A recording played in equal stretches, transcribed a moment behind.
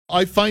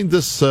I find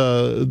this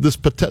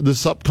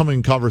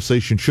upcoming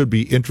conversation should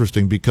be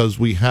interesting because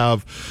we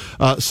have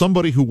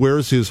somebody who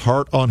wears his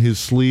heart on his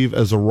sleeve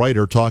as a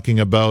writer talking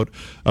about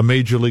a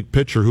major league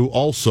pitcher who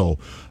also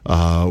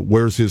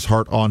wears his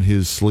heart on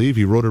his sleeve.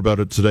 He wrote about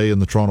it today in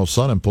the Toronto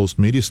Sun and Post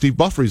Media. Steve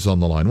Buffrey's on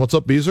the line. What's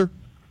up, Beezer?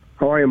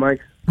 How are you,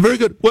 Mike? Very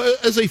good. Well,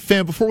 as a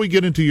fan, before we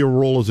get into your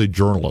role as a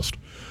journalist,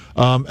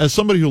 as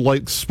somebody who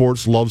likes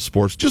sports, loves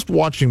sports, just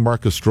watching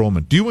Marcus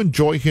Stroman, do you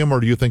enjoy him or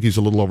do you think he's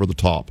a little over the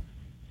top?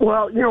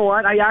 Well, you know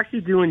what? I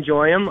actually do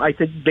enjoy him. I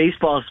think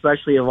baseball,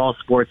 especially of all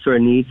sports, sort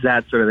of needs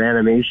that sort of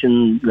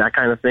animation, that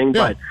kind of thing.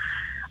 Yeah. But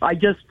I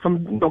just,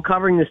 from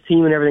covering this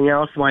team and everything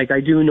else, Mike,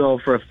 I do know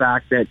for a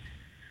fact that,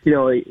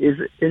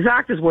 his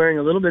act is wearing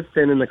a little bit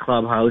thin in the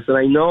clubhouse. And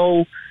I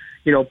know,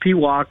 Pete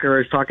Walker, I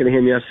was talking to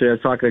him yesterday, I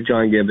was talking to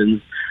John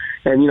Gibbons,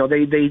 and,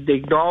 they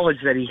acknowledge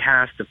that he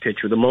has to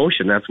pitch with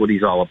emotion. That's what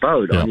he's all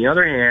about. Yeah. On the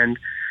other hand,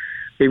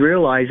 they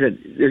realize that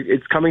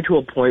it's coming to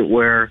a point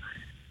where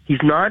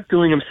he's not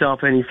doing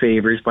himself any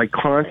favors by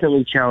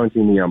constantly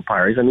challenging the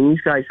umpires. I mean,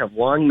 these guys have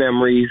long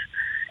memories.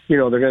 They're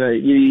gonna,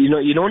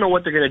 you don't know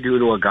what they're gonna do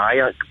to a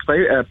guy.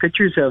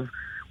 Pitchers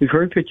we've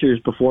heard pitchers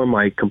before,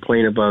 Mike,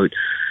 complain about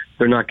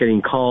they're not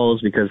getting calls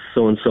because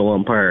so and so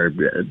umpire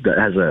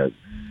has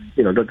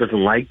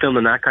doesn't like them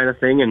and that kind of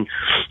thing. And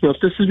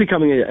this is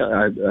becoming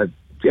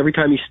every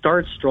time he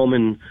starts,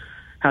 Stroman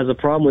has a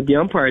problem with the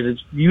umpires.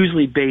 It's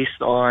usually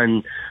based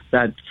on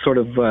that sort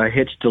of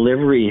hitch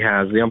delivery he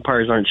has. The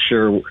umpires aren't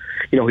sure.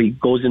 He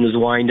goes in his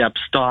wind-up,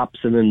 stops,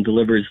 and then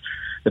delivers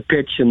the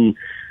pitch. And,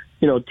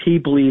 T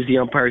believes the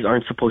umpires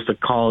aren't supposed to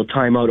call a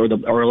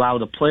timeout or allow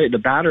the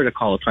batter to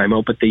call a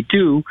timeout, but they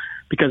do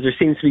because there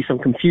seems to be some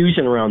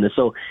confusion around this.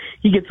 So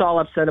he gets all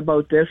upset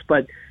about this.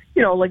 But,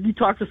 you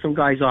talk to some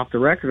guys off the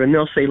record, and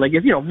they'll say,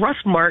 if, Russ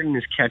Martin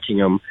is catching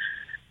him,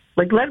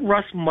 let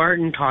Russ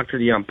Martin talk to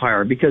the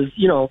umpire because,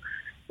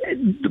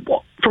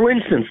 for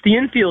instance, the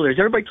infielders,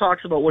 everybody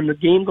talks about when the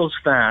game goes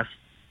fast,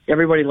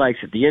 everybody likes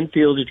it. The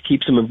infielders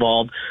keeps them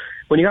involved.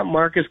 When you got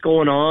Marcus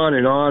going on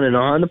and on and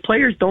on, the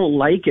players don't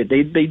like it.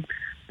 They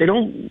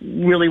don't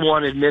really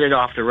want to admit it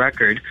off the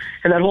record.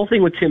 And that whole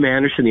thing with Tim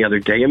Anderson the other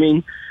day, I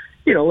mean,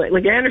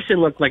 Anderson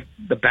looked like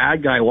the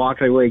bad guy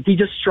walking away. He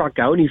just struck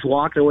out and he's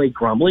walking away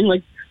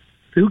grumbling.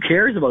 Who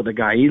cares about the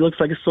guy? He looks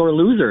like a sore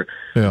loser.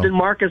 Yeah. Then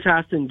Marcus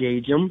has to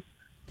engage him.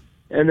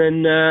 And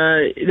then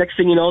next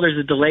thing you know, there's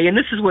a delay. And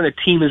this is when a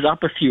team is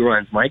up a few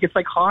runs, Mike. It's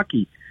like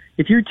hockey.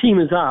 If your team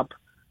is up,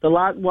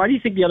 why do you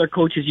think the other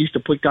coaches used to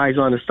put guys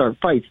on to start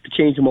fights to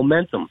change the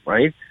momentum,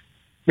 right?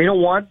 They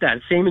don't want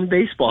that. Same in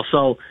baseball.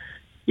 So,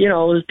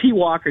 as Pete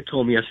Walker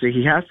told me yesterday,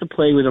 he has to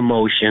play with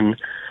emotion,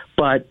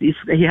 but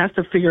he has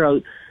to figure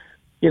out,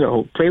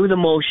 play with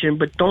emotion,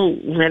 but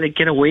don't let it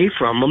get away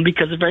from him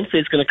because eventually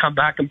it's going to come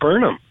back and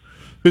burn him.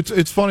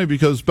 It's funny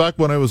because back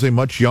when I was a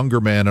much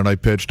younger man and I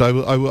pitched,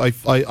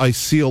 I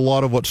see a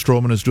lot of what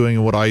Stroman is doing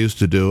and what I used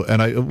to do.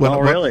 And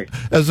really?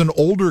 As an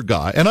older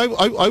guy, and I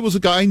was a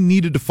guy, I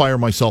needed to fire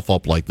myself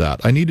up like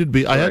that. I needed to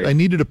be, right. I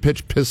needed to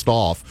pitch pissed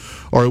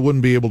off, or I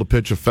wouldn't be able to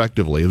pitch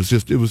effectively. It was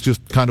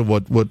just kind of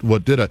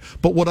what did it.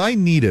 But what I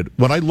needed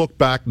when I look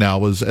back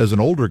now as an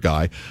older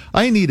guy,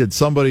 I needed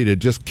somebody to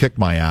just kick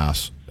my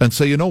ass and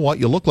say, you know what,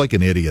 you look like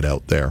an idiot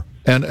out there.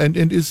 And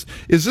is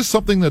this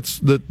something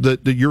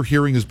that you're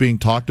hearing is being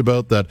talked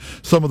about, that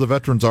some of the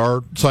veterans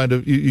are kind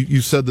of, you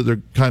said that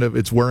they're kind of,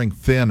 it's wearing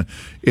thin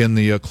in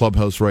the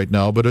clubhouse right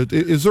now, but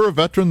is there a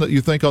veteran that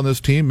you think on this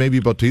team, maybe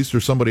Bautista or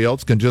somebody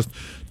else, can just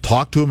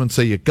talk to him and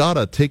say, you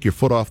gotta take your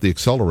foot off the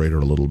accelerator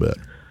a little bit?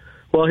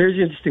 Well, here's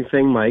the interesting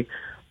thing, Mike.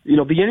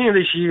 Beginning of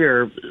this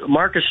year,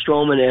 Marcus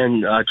Stroman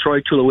and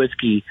Troy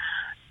Tulowitzki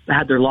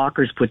had their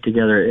lockers put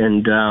together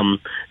and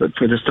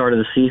for the start of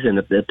the season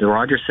at the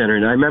Rogers Center.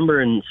 And I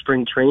remember in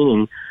spring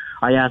training,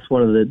 I asked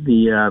one of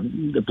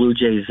the Blue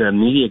Jays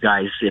media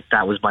guys if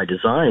that was by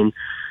design,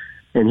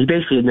 and he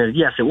basically admitted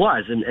yes, it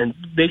was. And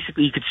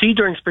basically, you could see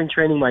during spring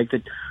training, Mike,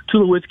 that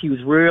Tulowitzki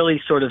was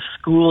really sort of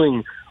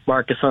schooling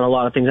Marcus on a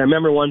lot of things. I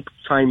remember one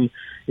time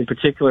in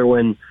particular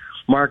when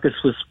Marcus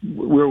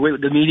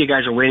the media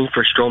guys were waiting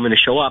for Stroman to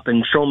show up,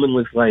 and Stroman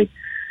was like,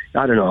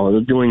 I don't know,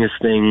 doing his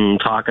thing,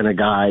 talking to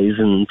guys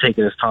and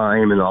taking his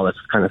time and all that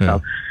kind of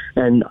stuff.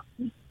 And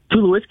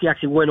Tulowitzki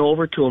actually went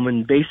over to him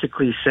and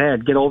basically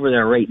said, get over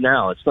there right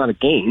now. It's not a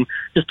game.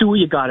 Just do what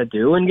you got to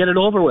do and get it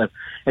over with.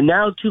 And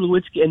now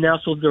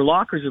so their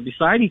lockers are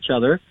beside each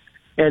other.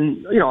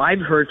 And,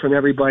 I've heard from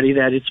everybody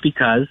that it's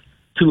because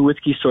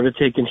Tulowitzki's sort of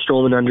taken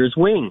Stroman under his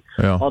wing.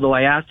 Yeah. Although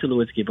I asked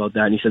Tulowitzki about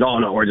that, and he said, "Oh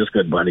no, we're just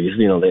good buddies."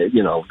 You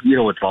know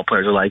what ball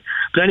players are like.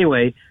 But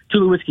anyway,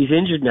 Tulowitzki's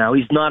injured now;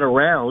 he's not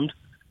around,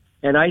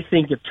 and I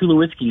think if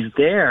Tulowitzki's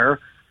there,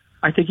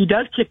 I think he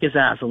does kick his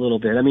ass a little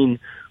bit. I mean,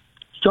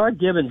 John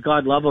Gibbons,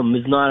 God love him,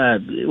 is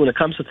not when it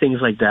comes to things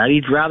like that,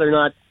 he'd rather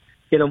not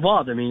get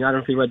involved. I mean, I don't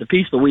know if he read the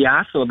piece, but we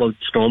asked him about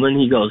Stroman.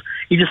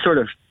 He just sort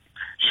of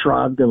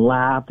shrugged and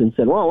laughed and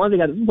said, well,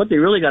 what they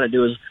really got to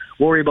do is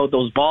worry about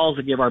those balls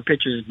that give our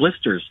pitchers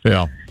blisters.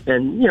 Yeah.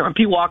 And,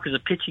 Pete Walker's a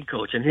pitching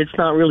coach, and it's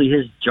not really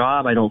his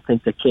job, I don't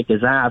think, to kick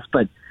his ass.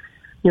 But,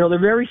 they're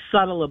very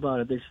subtle about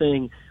it. They're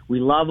saying, we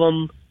love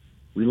him,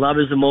 we love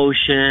his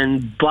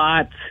emotion,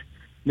 but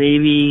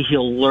maybe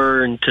he'll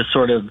learn to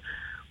sort of,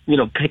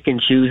 pick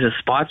and choose his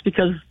spots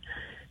because,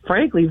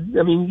 frankly,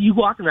 I mean, you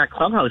walk in that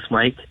clubhouse,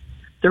 Mike,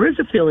 there is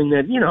a feeling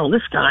that,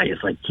 this guy is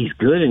like, he's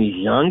good and he's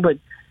young, but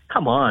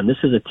come on, this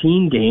is a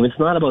team game. It's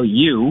not about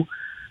you.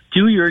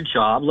 Do your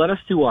job, let us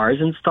do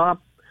ours, and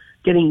stop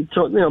getting,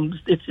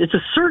 it's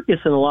a circus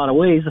in a lot of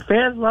ways. The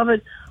fans love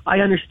it. I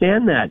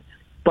understand that.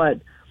 But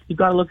you've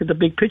got to look at the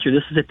big picture.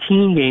 This is a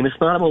team game. It's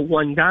not about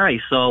one guy.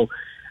 So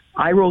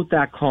I wrote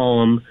that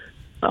column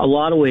a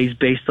lot of ways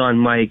based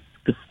on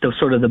the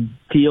sort of the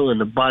feel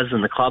and the buzz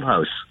in the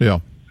clubhouse. Yeah.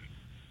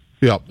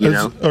 Yeah,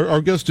 our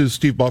guest is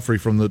Steve Buffery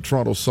from the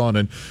Toronto Sun,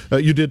 and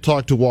you did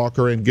talk to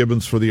Walker and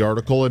Gibbons for the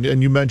article,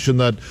 and you mentioned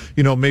that,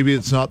 maybe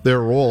it's not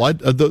their role.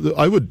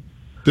 I would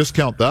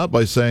discount that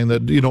by saying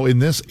that, in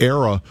this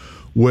era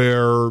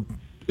where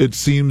it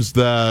seems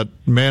that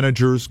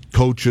managers,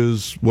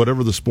 coaches,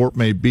 whatever the sport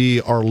may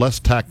be, are less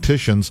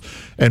tacticians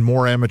and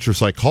more amateur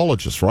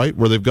psychologists, right?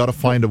 Where they've got to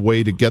find a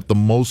way to get the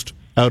most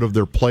out of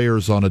their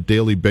players on a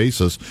daily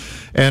basis.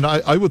 And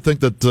I would think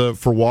that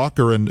for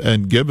Walker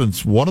and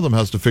Gibbons, one of them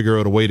has to figure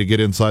out a way to get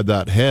inside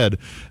that head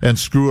and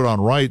screw it on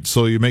right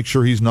so you make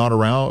sure he's not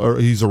around, or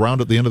he's around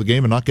at the end of the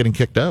game and not getting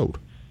kicked out.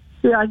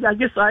 Yeah, I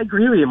guess I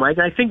agree with you, Mike.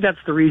 I think that's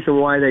the reason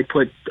why they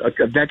put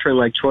a veteran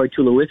like Troy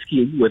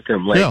Tulowitzki with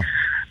him.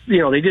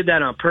 They did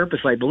that on purpose,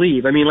 I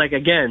believe. I mean,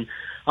 again,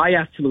 I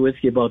asked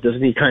Tulowitzki about this,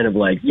 and he kind of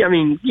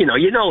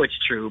it's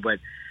true, but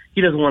he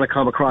doesn't want to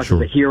come across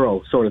as a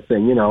hero sort of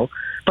thing,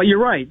 But you're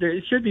right,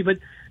 it should be, but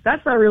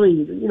that's not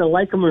really,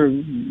 like him or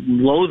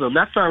loathe him,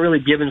 that's not really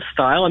Gibbons'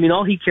 style. I mean,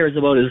 all he cares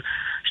about is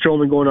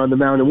Stroman going on the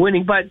mound and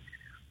winning, but,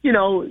 you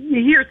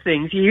hear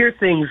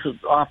things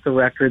off the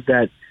record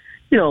that,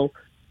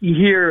 you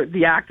hear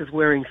the act is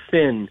wearing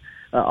thin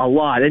a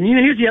lot. And,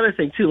 here's the other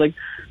thing, too,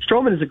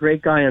 Stroman is a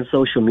great guy on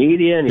social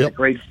media, and he's a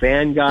great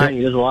fan guy, and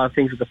he does a lot of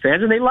things with the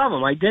fans, and they love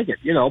him, I dig it,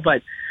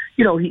 but,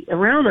 he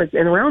around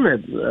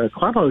the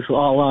clubhouse a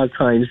lot of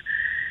times,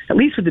 at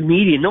least with the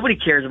media, nobody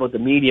cares about the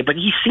media, but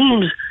he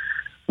seems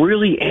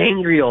really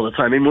angry all the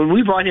time. And when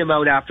we brought him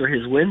out after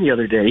his win the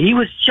other day, he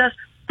was just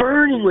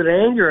burning with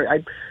anger.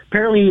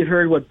 Apparently he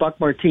heard what Buck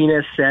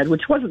Martinez said,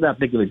 which wasn't that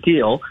big of a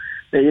deal.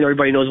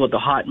 Everybody knows about the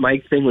hot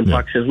mic thing when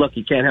Buck says, look,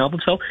 he can't help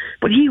himself.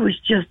 But he was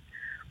just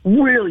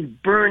really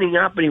burning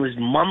up, and he was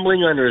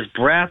mumbling under his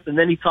breath. And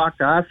then he talked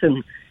to us,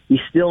 and he's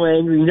still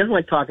angry. He doesn't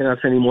like talking to us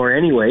anymore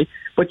anyway.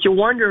 But you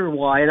wonder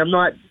why, and I'm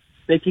not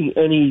making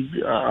any,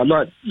 I'm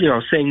not,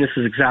 saying this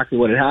is exactly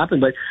what had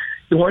happened, but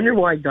you wonder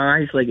why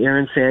guys like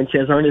Aaron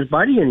Sanchez aren't his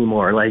buddy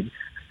anymore.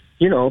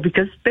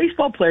 Because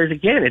baseball players,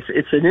 again,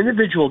 it's an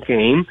individual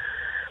game,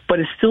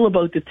 but it's still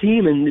about the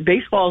team. And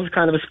baseball is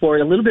kind of a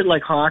sport, a little bit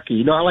like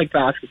hockey, not like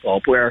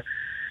basketball, where,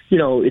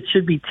 it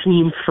should be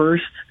team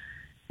first.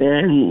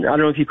 And I don't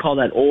know if you call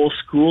that old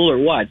school or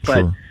what, but,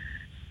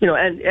 sure.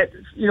 And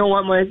you know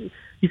what, Mike?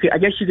 I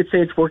guess you could say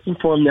it's working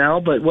for him now,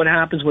 but what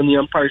happens when the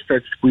umpire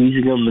starts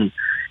squeezing him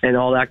and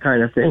all that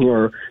kind of thing,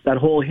 or that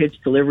whole hitch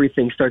delivery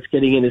thing starts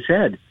getting in his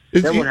head?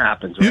 Then what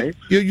happens, right?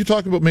 You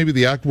talk about maybe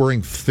the act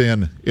wearing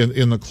thin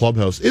in the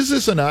clubhouse. Is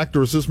this an act,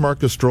 or is this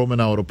Marcus Stroman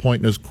now at a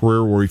point in his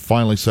career where he's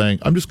finally saying,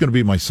 I'm just going to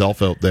be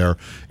myself out there,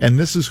 and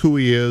this is who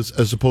he is,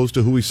 as opposed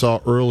to who we saw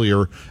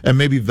earlier, and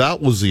maybe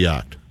that was the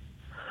act?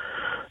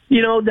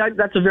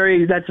 That's a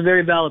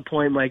very valid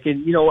point, Mike.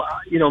 And,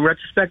 in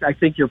retrospect, I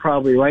think you're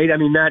probably right. I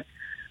mean,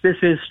 this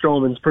is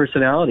Stroman's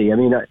personality. I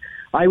mean,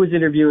 I was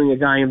interviewing a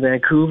guy in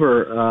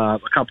Vancouver a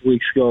couple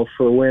weeks ago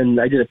for when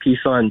I did a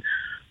piece on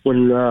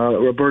when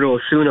Roberto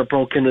Osuna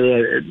broke into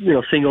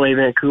the single A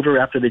Vancouver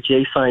after the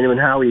Jays signed him, and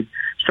how he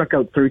struck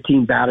out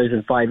 13 batters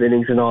in 5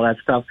 innings and all that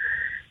stuff,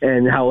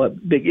 and how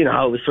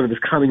how it was sort of his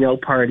coming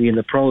out party in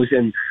the pros.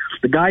 And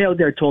the guy out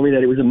there told me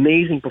that it was an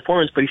amazing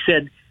performance, but he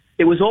said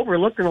it was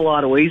overlooked in a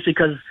lot of ways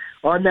because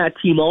on that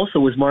team also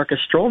was Marcus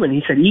Stroman.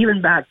 He said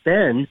even back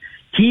then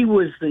he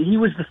was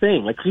the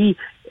thing.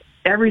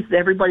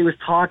 Everybody was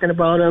talking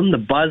about him. The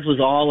buzz was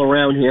all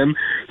around him.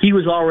 He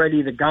was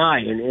already the guy.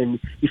 And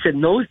he said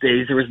in those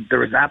days there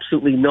was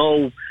absolutely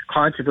no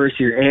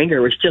controversy or anger.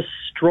 It was just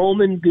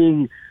Stroman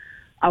being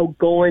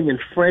outgoing and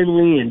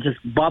friendly and just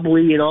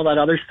bubbly and all that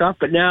other stuff.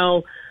 But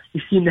now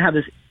you seem to have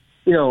this,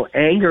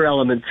 anger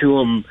element to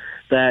him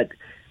that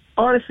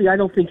honestly I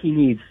don't think he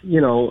needs.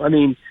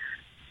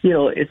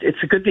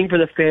 It's a good thing for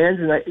the fans,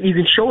 and you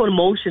can show an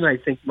emotion, I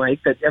think, Mike,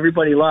 that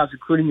everybody loves,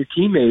 including your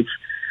teammates,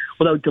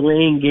 without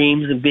delaying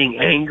games and being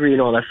angry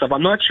and all that stuff.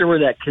 I'm not sure where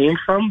that came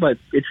from, but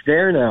it's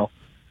there now.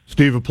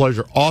 Steve, a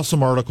pleasure.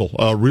 Awesome article.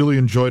 Really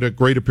enjoyed it.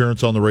 Great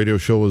appearance on the radio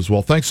show as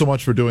well. Thanks so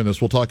much for doing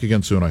this. We'll talk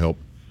again soon, I hope.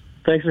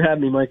 Thanks for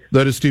having me, Mike.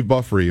 That is Steve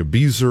Buffery,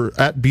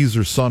 at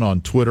Beezer Sun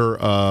on Twitter,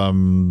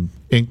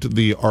 inked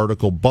the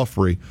article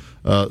Buffery.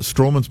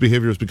 Stroman's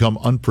behavior has become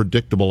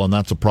unpredictable, and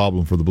that's a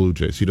problem for the Blue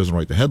Jays. He doesn't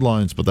write the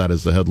headlines, but that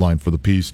is the headline for the piece.